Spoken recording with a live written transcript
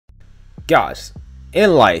Guys,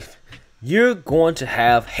 in life, you're going to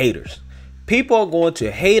have haters. People are going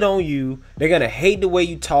to hate on you. They're going to hate the way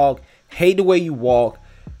you talk, hate the way you walk,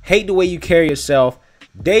 hate the way you carry yourself.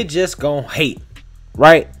 They just gonna hate,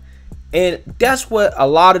 right? And that's what a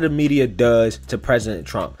lot of the media does to President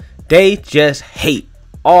Trump. They just hate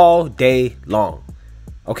all day long,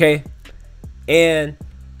 okay? And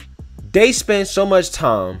they spend so much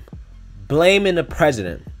time blaming the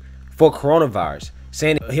president for coronavirus,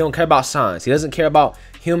 saying he don't care about science, he doesn't care about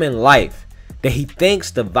human life, that he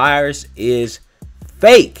thinks the virus is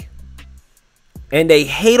fake. And they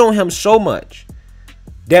hate on him so much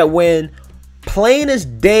that when plain as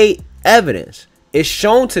day evidence is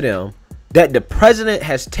shown to them that the president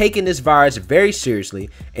has taken this virus very seriously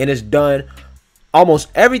and has done almost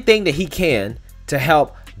everything that he can to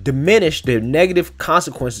help diminish the negative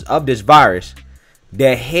consequences of this virus,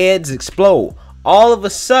 their heads explode. All of a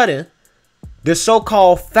sudden, the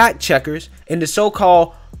so-called fact checkers and the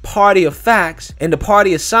so-called party of facts and the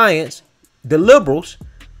party of science, the liberals,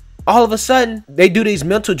 all of a sudden they do these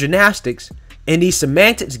mental gymnastics and these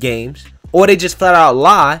semantics games, or they just flat out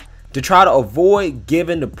lie to try to avoid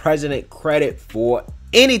giving the president credit for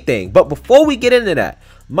anything. But before we get into that,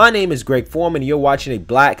 my name is Greg Foreman and you're watching A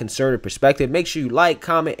Black Conservative Perspective. Make sure you like,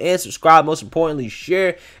 comment, and subscribe. Most importantly,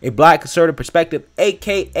 share A Black Conservative Perspective,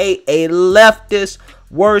 aka a leftist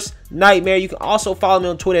worst nightmare. You can also follow me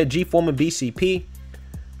on Twitter at GForemanBCP.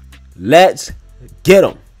 Let's get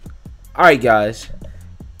them. All right, guys.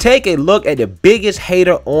 Take a look at the biggest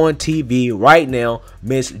hater on TV right now,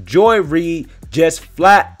 Miss Joy Reid, just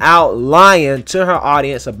flat out lying to her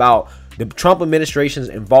audience about the Trump administration's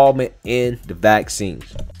involvement in the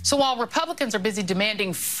vaccines. So while Republicans are busy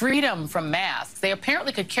demanding freedom from masks, they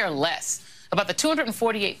apparently could care less about the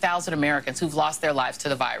 248,000 Americans who've lost their lives to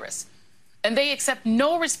the virus. And they accept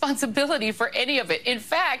no responsibility for any of it. In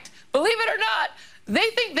fact, believe it or not, they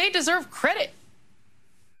think they deserve credit.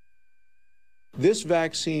 This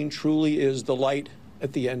vaccine truly is the light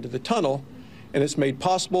at the end of the tunnel, and it's made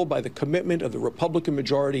possible by the commitment of the Republican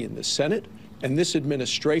majority in the Senate and this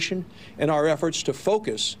administration and our efforts to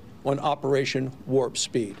focus on Operation Warp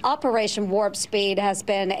Speed. Operation Warp Speed has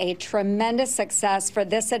been a tremendous success for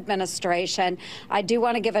this administration. I do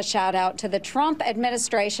want to give a shout out to the Trump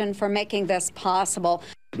administration for making this possible.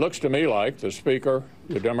 It looks to me like the Speaker,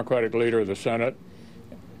 the Democratic leader of the Senate,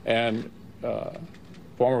 and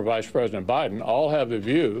former Vice President Biden all have the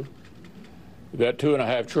view that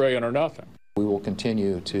 $2.5 trillion are nothing. We will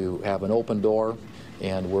continue to have an open door,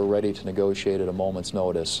 and we're ready to negotiate at a moment's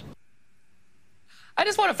notice. I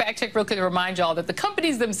just want to fact check real quick to remind y'all that the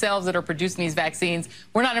companies themselves that are producing these vaccines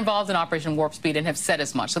were not involved in Operation Warp Speed and have said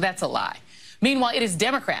as much, so that's a lie. Meanwhile, it is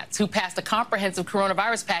Democrats who passed a comprehensive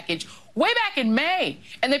coronavirus package way back in May,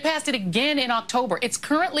 and they passed it again in October. It's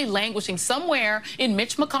currently languishing somewhere in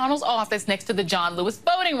Mitch McConnell's office next to the John Lewis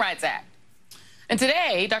Voting Rights Act. And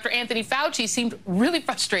today, Dr. Anthony Fauci seemed really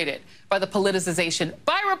frustrated by the politicization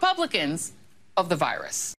by Republicans of the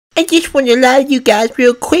virus. I just want to lie to you guys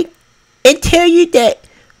real quick and tell you that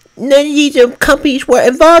none of these companies were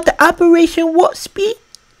involved in Operation Warp Speed.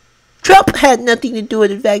 Trump had nothing to do with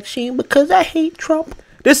the vaccine because I hate Trump.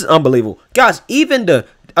 This is unbelievable. Guys, even the,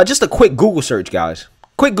 just a quick Google search, guys.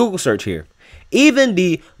 Quick Google search here. Even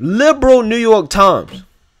the liberal New York Times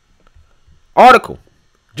article,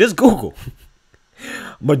 just Google,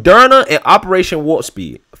 Moderna and Operation Warp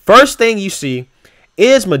Speed. First thing you see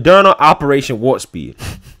is Moderna Operation Warp Speed.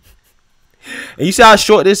 And you see how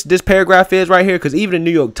short this paragraph is right here? Because even the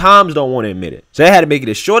New York Times don't want to admit it. So they had to make it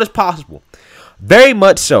as short as possible. Very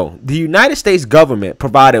much so. The United States government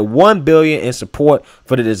provided $1 billion in support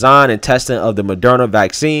for the design and testing of the Moderna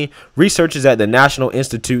vaccine. Researchers at the National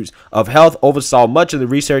Institutes of Health oversaw much of the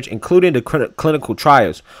research, including the clinical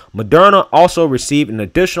trials. Moderna also received an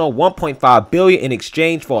additional $1.5 billion in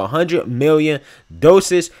exchange for 100 million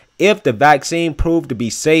doses if the vaccine proved to be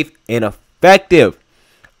safe and effective.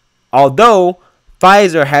 Although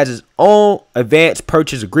Pfizer has its own advanced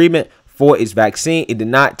purchase agreement for its vaccine, it did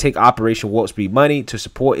not take Operation Warp Speed money to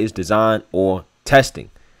support its design or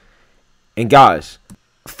testing. And guys,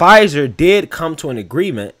 Pfizer did come to an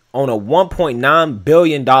agreement on a $1.9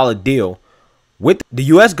 billion deal with the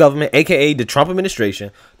U.S. government, aka the Trump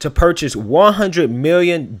administration, to purchase 100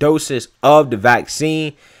 million doses of the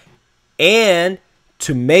vaccine and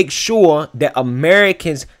to make sure that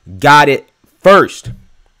Americans got it first.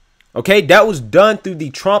 Okay, that was done through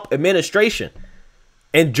the Trump administration.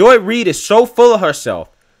 And Joy Reid is so full of herself.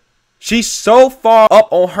 She's so far up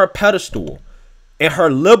on her pedestal in her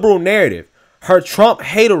liberal narrative, her Trump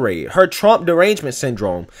haterade, her Trump derangement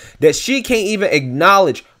syndrome, that she can't even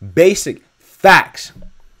acknowledge basic facts.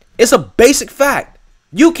 It's a basic fact.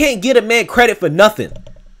 You can't get a man credit for nothing.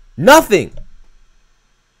 Nothing.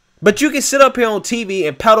 But you can sit up here on TV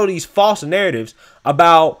and peddle these false narratives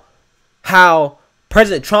about how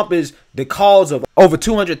President Trump is the cause of over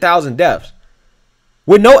 200,000 deaths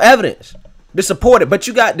with no evidence to support it. But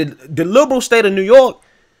you got the liberal state of New York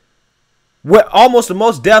with almost the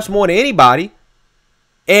most deaths more than anybody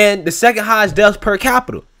and the second highest deaths per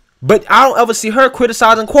capita. But I don't ever see her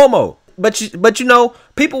criticizing Cuomo. But you know,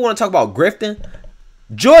 people want to talk about grifting.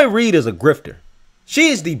 Joy Reid is a grifter. She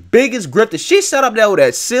is the biggest grifter. She sat up there with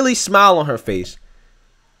that silly smile on her face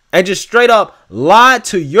and just straight up lied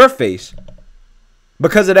to your face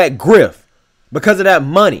because of that grift, because of that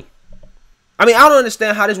money. I mean, I don't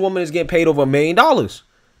understand how this woman is getting paid over $1 million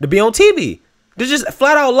to be on TV. To just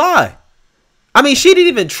flat out lie. I mean, she didn't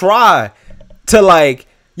even try to, like,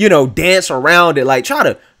 you know, dance around it, like try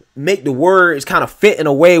to make the words kind of fit in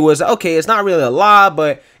a way where it's okay, it's not really a lie,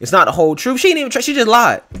 but it's not the whole truth. She didn't even try. She just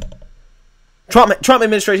lied. Trump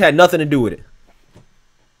administration had nothing to do with it.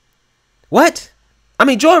 What? I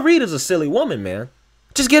mean, Joy Reid is a silly woman, man.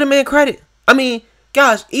 Just get a man credit. I mean,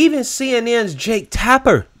 guys, even CNN's Jake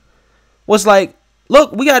Tapper was like,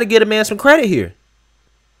 look, we got to get a man some credit here.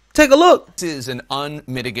 Take a look. This is an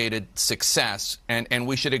unmitigated success, and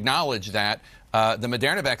we should acknowledge that. The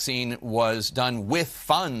Moderna vaccine was done with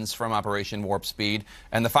funds from Operation Warp Speed,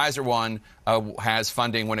 and the Pfizer one has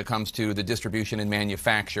funding when it comes to the distribution and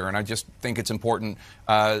manufacture. And I just think it's important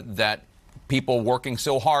that people working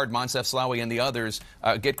so hard, Moncef Slaoui and the others,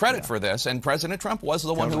 get credit for this. And President Trump was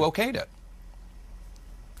the one who okayed it.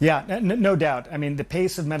 Yeah, no doubt. I mean, the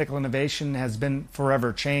pace of medical innovation has been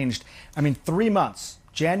forever changed. I mean, 3 months.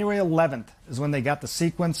 January 11th is when they got the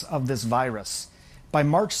sequence of this virus. By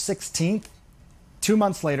March 16th, 2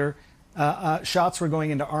 months later, shots were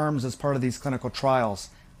going into arms as part of these clinical trials.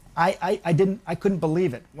 I couldn't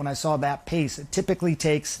believe it when I saw that pace. It typically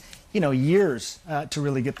takes, years to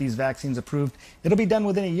really get these vaccines approved. It'll be done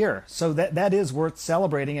within a year. So that is worth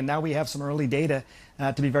celebrating. And now we have some early data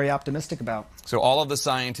to be very optimistic about. So all of the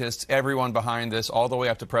scientists, everyone behind this, all the way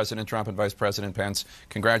up to President Trump and Vice President Pence,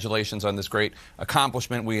 congratulations on this great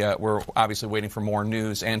accomplishment. We're obviously waiting for more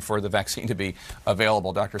news and for the vaccine to be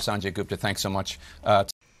available. Dr. Sanjay Gupta, thanks so much.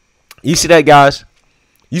 You see that, guys?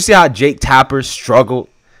 You see how Jake Tapper struggled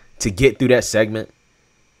to get through that segment?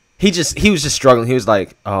 He was just struggling. He was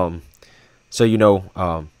like,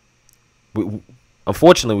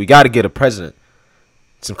 unfortunately, we got to get a president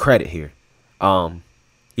some credit here.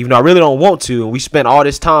 Even though I really don't want to, and we spent all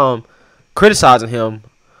this time criticizing him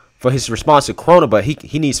for his response to Corona, but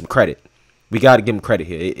he needs some credit. We got to give him credit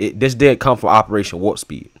here. This did come from Operation Warp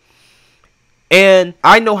Speed. And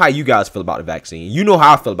I know how you guys feel about the vaccine. You know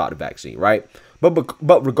how I feel about the vaccine, right?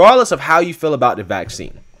 But regardless of how you feel about the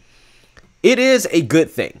vaccine, it is a good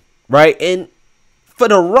thing, right? And for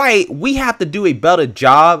the right, we have to do a better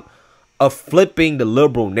job of flipping the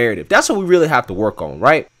liberal narrative. That's what we really have to work on,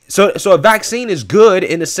 right? So a vaccine is good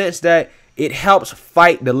in the sense that it helps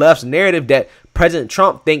fight the left's narrative that President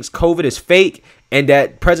Trump thinks COVID is fake and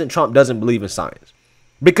that President Trump doesn't believe in science.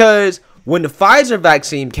 Because when the Pfizer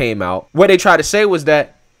vaccine came out, what they tried to say was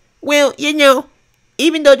that, well,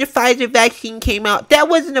 even though the Pfizer vaccine came out, that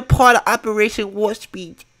wasn't a part of Operation Warp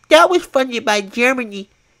Speed. That was funded by Germany.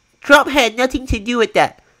 Trump had nothing to do with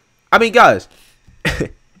that. I mean, guys,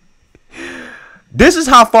 this is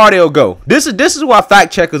how far they'll go. This is why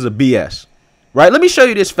fact checkers are BS, right? Let me show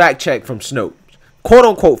you this fact check from Snopes, quote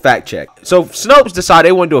unquote fact check. So Snopes decided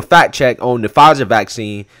they want to do a fact check on the Pfizer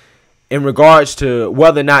vaccine in regards to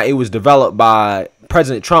whether or not it was developed by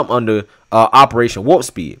President Trump under Operation Warp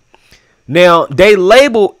Speed. Now, they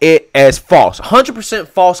label it as false, 100%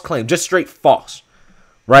 false claim, just straight false,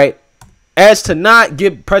 right? As to not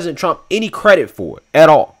give President Trump any credit for it at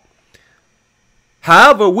all.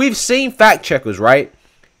 However, we've seen fact checkers, right,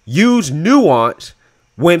 use nuance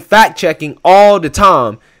when fact checking all the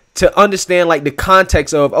time to understand like the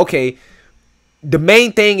context of, okay, the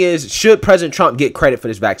main thing is, should President Trump get credit for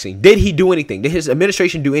this vaccine? Did he do anything? Did his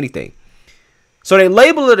administration do anything? So they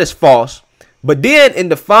label it as false, but then in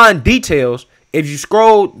the fine details, if you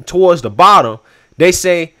scroll towards the bottom, they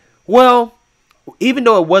say, well, even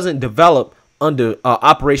though it wasn't developed under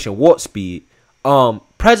Operation Warp Speed,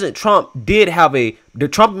 President Trump did have the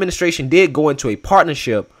Trump administration did go into a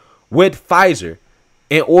partnership with Pfizer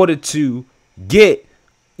in order to get,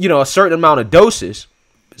 a certain amount of doses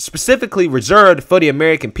specifically reserved for the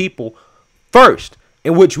American people first,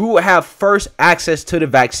 in which we would have first access to the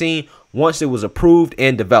vaccine once it was approved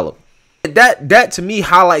and developed. That to me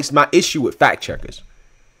highlights my issue with fact checkers,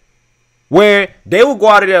 where they will go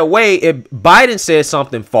out of their way if Biden says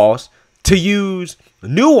something false to use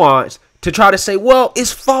nuance to try to say, well,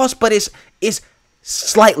 it's false, but it's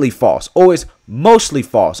slightly false, or it's mostly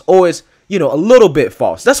false, or it's, you know, a little bit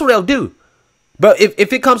false. That's what they'll do. But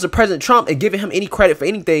if it comes to President Trump and giving him any credit for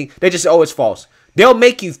anything, they just say, oh, it's false. They'll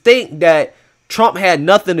make you think that Trump had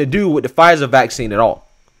nothing to do with the Pfizer vaccine at all.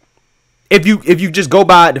 If you just go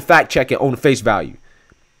by the fact check it on the face value.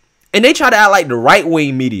 And they try to act like the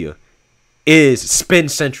right-wing media is spin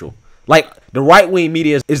central. Like the right-wing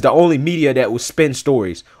media is the only media that will spin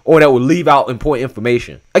stories or that will leave out important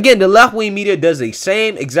information. Again, the left-wing media does the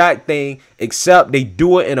same exact thing, except they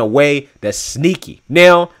do it in a way that's sneaky.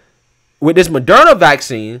 Now, with this Moderna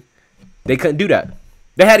vaccine, they couldn't do that.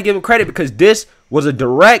 They had to give him credit because this was a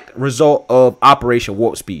direct result of Operation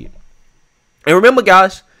Warp Speed. And remember,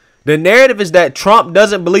 guys, the narrative is that Trump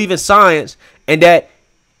doesn't believe in science and that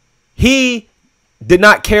he did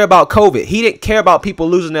not care about COVID. He didn't care about people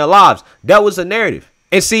losing their lives. That was the narrative.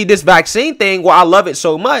 And see, this vaccine thing, why I love it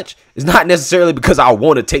so much, is not necessarily because I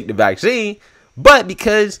want to take the vaccine, but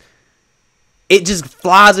because it just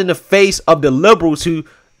flies in the face of the liberals who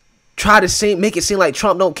try to make it seem like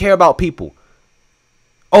Trump don't care about people.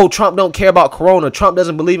 Oh, Trump don't care about corona. Trump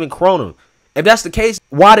doesn't believe in corona. If that's the case,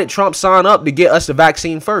 why did Trump sign up to get us the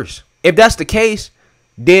vaccine first? If that's the case,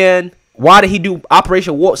 then why did he do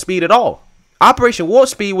Operation Warp Speed at all? Operation Warp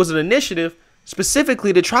Speed was an initiative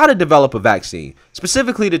specifically to try to develop a vaccine,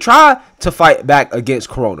 specifically to try to fight back against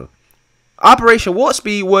corona. Operation Warp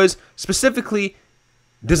Speed was specifically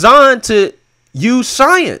designed to use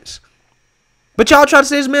science. But y'all try to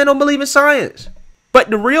say this man don't believe in science. But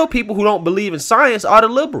the real people who don't believe in science are the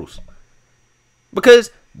liberals. Because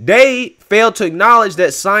they fail to acknowledge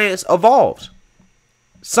that science evolves.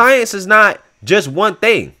 Science is not just one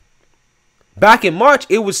thing. Back in March,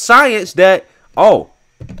 it was science that, oh,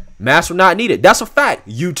 masks were not needed. That's a fact.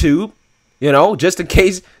 YouTube, you know, just in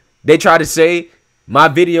case they try to say my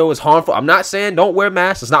video is harmful. I'm not saying don't wear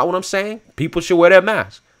masks. That's not what I'm saying. People should wear their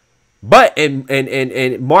masks. But in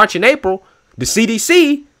March and April, the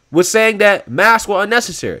CDC was saying that masks were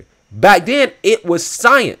unnecessary. Back then, it was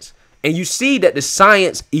science. And you see that the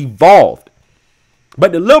science evolved.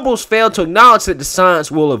 But the liberals fail to acknowledge that the science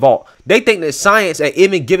will evolve. They think that science at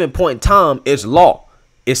any given point in time is law,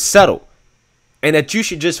 is settled. And that you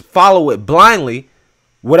should just follow it blindly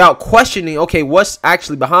without questioning, okay, what's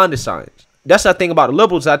actually behind the science. That's the thing about the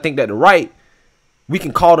liberals. I think that the right, we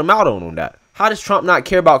can call them out on that. How does Trump not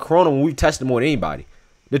care about corona when we tested more than anybody?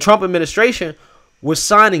 The Trump administration was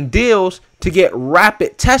signing deals to get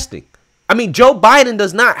rapid testing. I mean, Joe Biden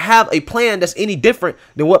does not have a plan that's any different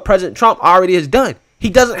than what President Trump already has done. He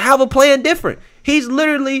doesn't have a plan different. He's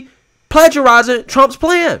literally plagiarizing Trump's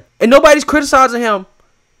plan. And nobody's criticizing him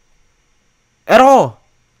at all.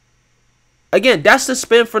 Again, that's the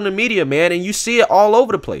spin from the media, man. And you see it all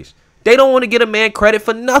over the place. They don't want to get a man credit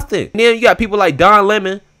for nothing. And then you got people like Don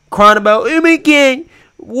Lemon crying about, oh my God,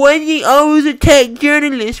 why do they always attack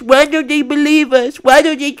journalists? Why don't they believe us? Why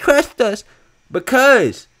don't they trust us?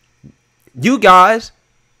 Because you guys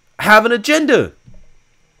have an agenda.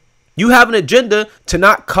 You have an agenda to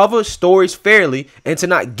not cover stories fairly and to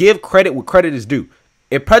not give credit where credit is due.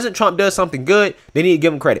 If President Trump does something good, they need to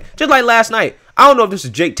give him credit. Just like last night. I don't know if this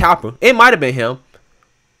is Jake Tapper. It might have been him.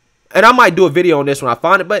 And I might do a video on this when I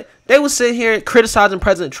find it. But they were sitting here criticizing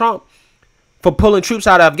President Trump for pulling troops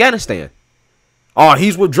out of Afghanistan. Oh,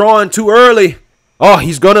 he's withdrawing too early. Oh,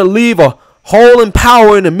 he's going to leave a hole in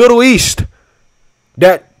power in the Middle East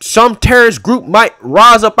that some terrorist group might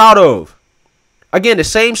rise up out of. Again, the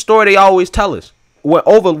same story they always tell us. When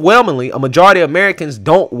overwhelmingly, a majority of Americans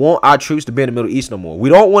don't want our troops to be in the Middle East no more. We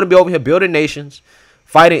don't want to be over here building nations,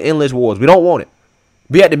 fighting endless wars. We don't want it.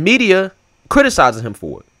 But yet the media criticizing him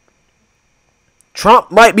for it.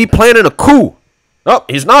 Trump might be planning a coup. Oh,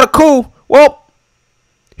 he's not a coup. Well,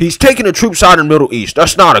 he's taking the troops out of the Middle East.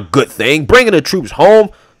 That's not a good thing. Bringing the troops home,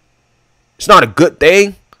 it's not a good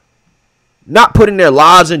thing. Not putting their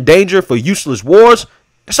lives in danger for useless wars,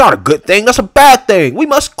 it's not a good thing. That's a bad thing. We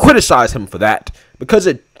must criticize him for that because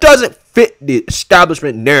it doesn't fit the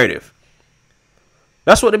establishment narrative.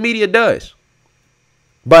 That's what the media does.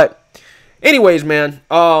 But anyways, man,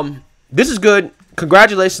 this is good.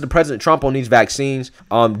 Congratulations to President Trump on these vaccines.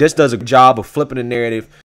 This does a good job of flipping the narrative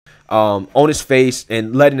on his face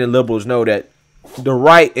and letting the liberals know that the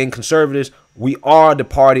right and conservatives, we are the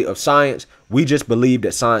party of science. We just believe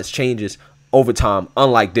that science changes over time,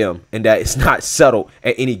 unlike them, and that it's not settled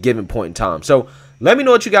at any given point in time. So let me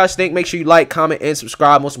know what you guys think. Make sure you like, comment, and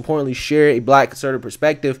subscribe. Most importantly, share a black conservative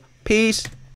perspective. Peace.